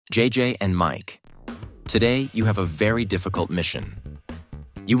JJ and Mike. Today, you have a very difficult mission.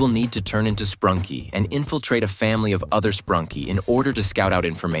 You will need to turn into Sprunky and infiltrate a family of other Sprunky in order to scout out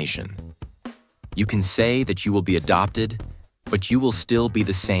information. You can say that you will be adopted, but you will still be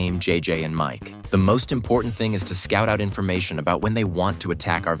the same JJ and Mike. The most important thing is to scout out information about when they want to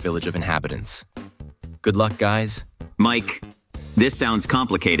attack our village of inhabitants. Good luck, guys. Mike, this sounds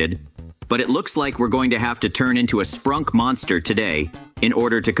complicated, but it looks like we're going to have to turn into a sprunk monster today in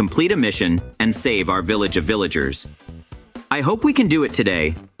order to complete a mission and save our village of villagers. I hope we can do it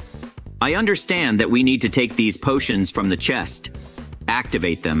today. I understand that we need to take these potions from the chest,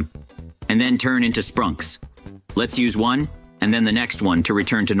 activate them, and then turn into sprunks. Let's use one, and then the next one to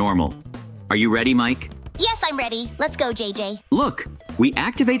return to normal. Are you ready, Mike? Yes, I'm ready. Let's go, JJ. Look, we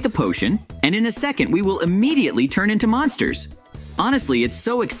activate the potion, and in a second we will immediately turn into monsters. Honestly, it's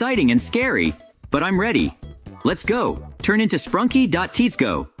so exciting and scary, but I'm ready. Let's go. Turn into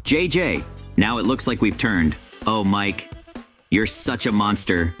Sprunky.Go. JJ. Now it looks like we've turned. Oh, Mike, you're such a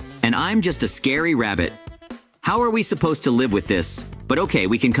monster, and I'm just a scary rabbit. How are we supposed to live with this? But okay,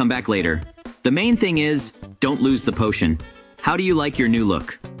 we can come back later. The main thing is, don't lose the potion. How do you like your new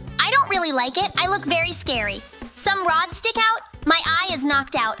look? I don't really like it. I look very scary. Some rods stick out. My eye is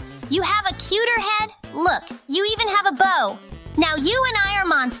knocked out. You have a cuter head. Look, you even have a bow. Now you and I are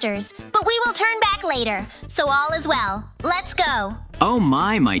monsters, but we will turn back later, so all is well. Let's go. Oh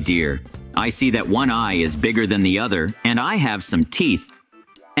my dear. I see that one eye is bigger than the other, and I have some teeth.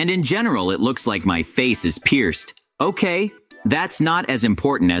 And in general, it looks like my face is pierced. Okay, that's not as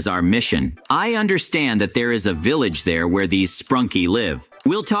important as our mission. I understand that there is a village there where these Sprunky live.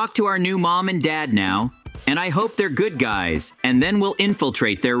 We'll talk to our new mom and dad now, and I hope they're good guys, and then we'll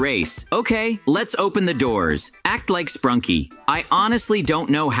infiltrate their race. Okay, let's open the doors. Act like Sprunky. I honestly don't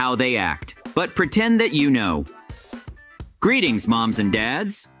know how they act, but pretend that you know. Greetings, moms and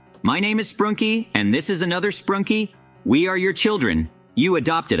dads. My name is Sprunky, and this is another Sprunky. We are your children. You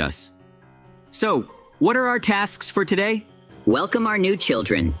adopted us. So, what are our tasks for today? Welcome our new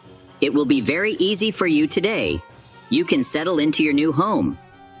children. It will be very easy for you today. You can settle into your new home.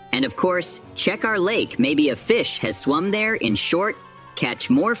 And of course, check our lake. Maybe a fish has swum there. In short, catch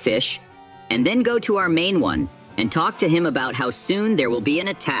more fish, and then go to our main one and talk to him about how soon there will be an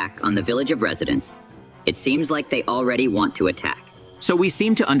attack on the village of residents. It seems like they already want to attack. So we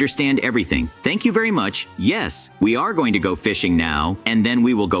seem to understand everything. Thank you very much. Yes, we are going to go fishing now, and then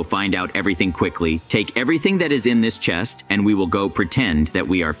we will go find out everything quickly, take everything that is in this chest, and we will go pretend that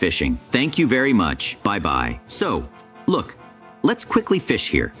we are fishing. Thank you very much. Bye-bye. So, look, let's quickly fish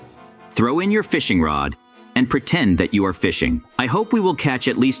here. Throw in your fishing rod and pretend that you are fishing. I hope we will catch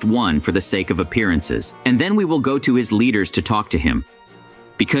at least one for the sake of appearances, and then we will go to his leaders to talk to him.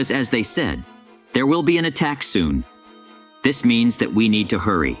 Because as they said, there will be an attack soon. This means that we need to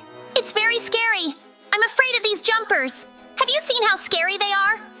hurry. It's very scary. I'm afraid of these jumpers. Have you seen how scary they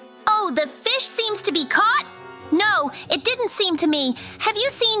are? Oh, the fish seems to be caught? No, it didn't seem to me. Have you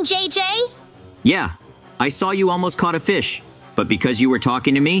seen JJ? Yeah, I saw you almost caught a fish, but because you were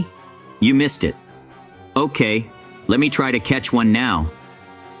talking to me, you missed it. Okay, let me try to catch one now.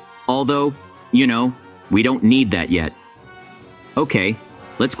 Although, you know, we don't need that yet. Okay,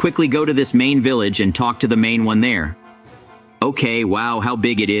 let's quickly go to this main village and talk to the main one there. Okay, wow, how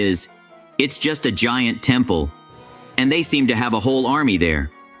big it is. It's just a giant temple. And they seem to have a whole army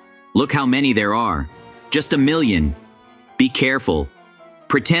there. Look how many there are. Just 1 million. Be careful.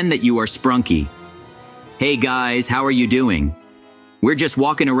 Pretend that you are Sprunky. Hey guys, how are you doing? We're just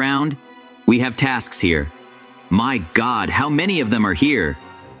walking around. We have tasks here. My God, how many of them are here?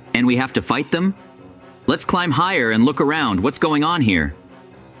 And we have to fight them? Let's climb higher and look around. What's going on here?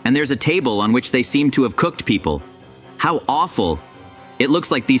 And there's a table on which they seem to have cooked people. How awful. It looks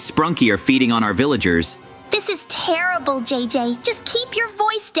like these Sprunky are feeding on our villagers. This is terrible, JJ. Just keep your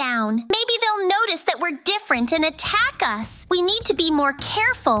voice down. Maybe they'll notice that we're different and attack us. We need to be more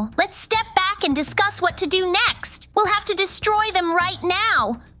careful. Let's step back and discuss what to do next. We'll have to destroy them right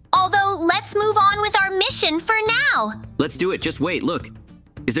now. Although, let's move on with our mission for now. Let's do it. Just wait. Look.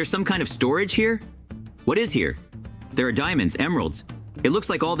 Is there some kind of storage here? What is here? There are diamonds, emeralds. It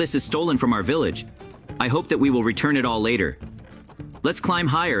looks like all this is stolen from our village. I hope that we will return it all later. Let's climb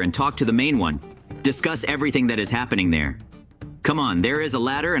higher and talk to the main one. Discuss everything that is happening there. Come on, there is a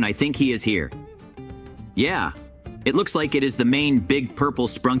ladder and I think he is here. Yeah, it looks like it is the main big purple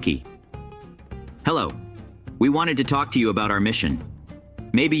Sprunky. Hello, we wanted to talk to you about our mission.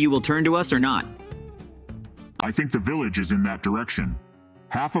 Maybe you will turn to us or not. I think the village is in that direction.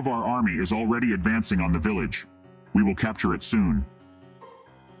 Half of our army is already advancing on the village. We will capture it soon.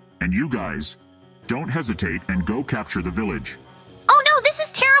 And you guys, don't hesitate and go capture the village. Oh no, this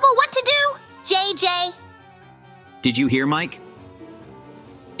is terrible Did you hear, Mike?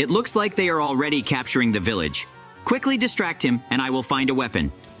 It looks like they are already capturing the village. Quickly distract him, and I will find a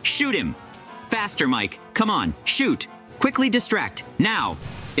weapon. Shoot him! Faster, Mike. Come on, shoot! Quickly distract, now!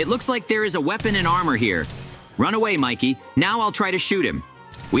 It looks like there is a weapon and armor here. Run away, Mikey. Now I'll try to shoot him.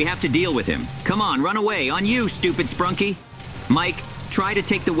 We have to deal with him. Come on, run away. On you, stupid Sprunky. Mike, try to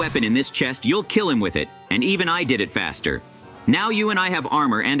take the weapon in this chest. You'll kill him with it. And even I did it faster. Now you and I have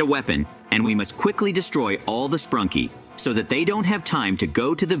armor and a weapon, and we must quickly destroy all the Sprunky so that they don't have time to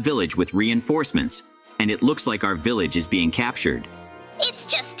go to the village with reinforcements. And it looks like our village is being captured. It's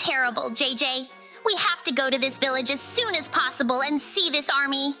just terrible, JJ. We have to go to this village as soon as possible and see this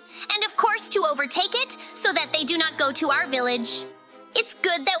army. And of course to overtake it so that they do not go to our village. It's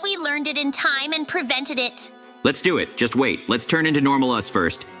good that we learned it in time and prevented it. Let's do it. Just wait. Let's turn into normal us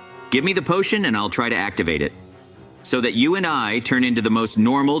first. Give me the potion and I'll try to activate it. So that you and I turn into the most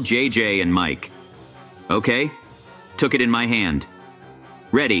normal JJ and Mike. Okay? Took it in my hand.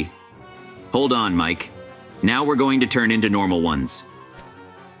 Ready. Hold on, Mike. Now we're going to turn into normal ones.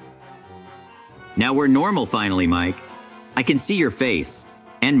 Now we're normal finally, Mike. I can see your face.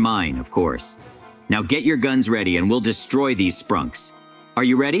 And mine, of course. Now get your guns ready and we'll destroy these sprunks. Are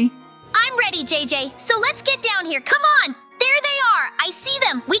you ready? I'm ready, JJ. So let's get down here. Come on. There they are. I see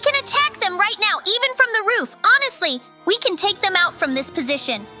them. We can attack them right now, even from the roof. Honestly, we can take them out from this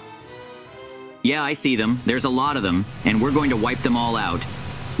position. Yeah, I see them. There's a lot of them, and we're going to wipe them all out.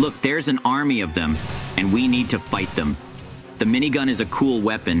 Look, there's an army of them, and we need to fight them. The minigun is a cool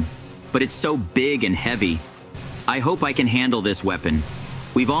weapon, but it's so big and heavy. I hope I can handle this weapon.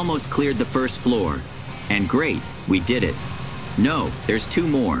 We've almost cleared the first floor. And great, we did it. No, there's 2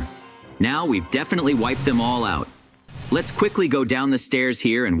 more. Now we've definitely wiped them all out. Let's quickly go down the stairs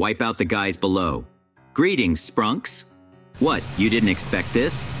here and wipe out the guys below. Greetings, Sprunks. What, you didn't expect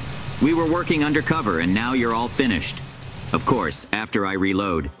this? We were working undercover and now you're all finished. Of course, after I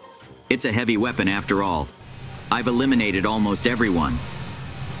reload. It's a heavy weapon after all. I've eliminated almost everyone.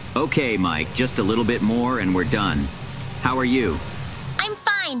 Okay, Mike, just a little bit more and we're done. How are you? I'm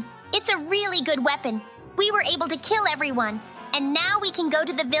fine. It's a really good weapon. We were able to kill everyone. And now we can go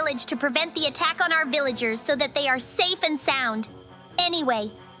to the village to prevent the attack on our villagers so that they are safe and sound.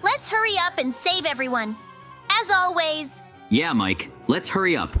 Anyway, let's hurry up and save everyone. As always. Yeah, Mike, let's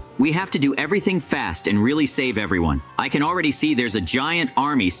hurry up. We have to do everything fast and really save everyone. I can already see there's a giant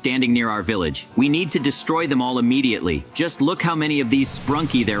army standing near our village. We need to destroy them all immediately. Just look how many of these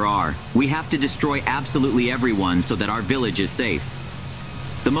Sprunky there are. We have to destroy absolutely everyone so that our village is safe.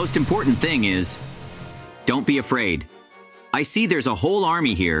 The most important thing is, don't be afraid. I see there's a whole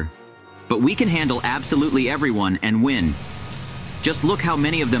army here, but we can handle absolutely everyone and win. Just look how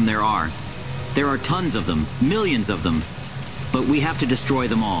many of them there are. There are tons of them, millions of them, but we have to destroy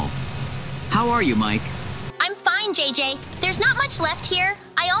them all. How are you, Mike? I'm fine, JJ. There's not much left here.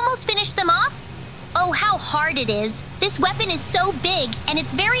 I almost finished them off. Oh, how hard it is. This weapon is so big, and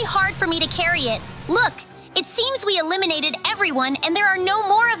it's very hard for me to carry it. Look, it seems we eliminated everyone, and there are no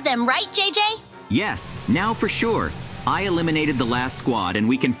more of them, right, JJ? Yes, now for sure. I eliminated the last squad, and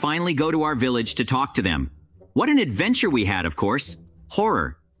we can finally go to our village to talk to them. What an adventure we had, of course.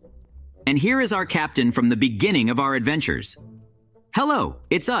 Horror. And here is our captain from the beginning of our adventures. Hello,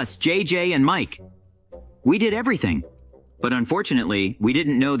 it's us, JJ and Mike. We did everything, but unfortunately, we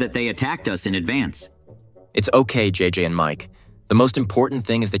didn't know that they attacked us in advance. It's okay, JJ and Mike. The most important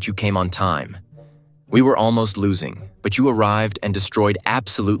thing is that you came on time. We were almost losing, but you arrived and destroyed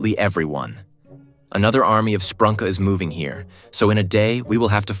absolutely everyone. Another army of Sprunka is moving here, so in a day, we will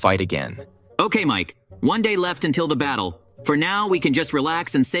have to fight again. Okay, Mike. 1 day left until the battle. For now, we can just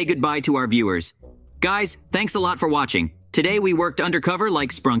relax and say goodbye to our viewers. Guys, thanks a lot for watching. Today we worked undercover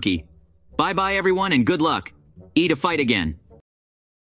like Sprunky. Bye-bye, everyone, and good luck. To fight again.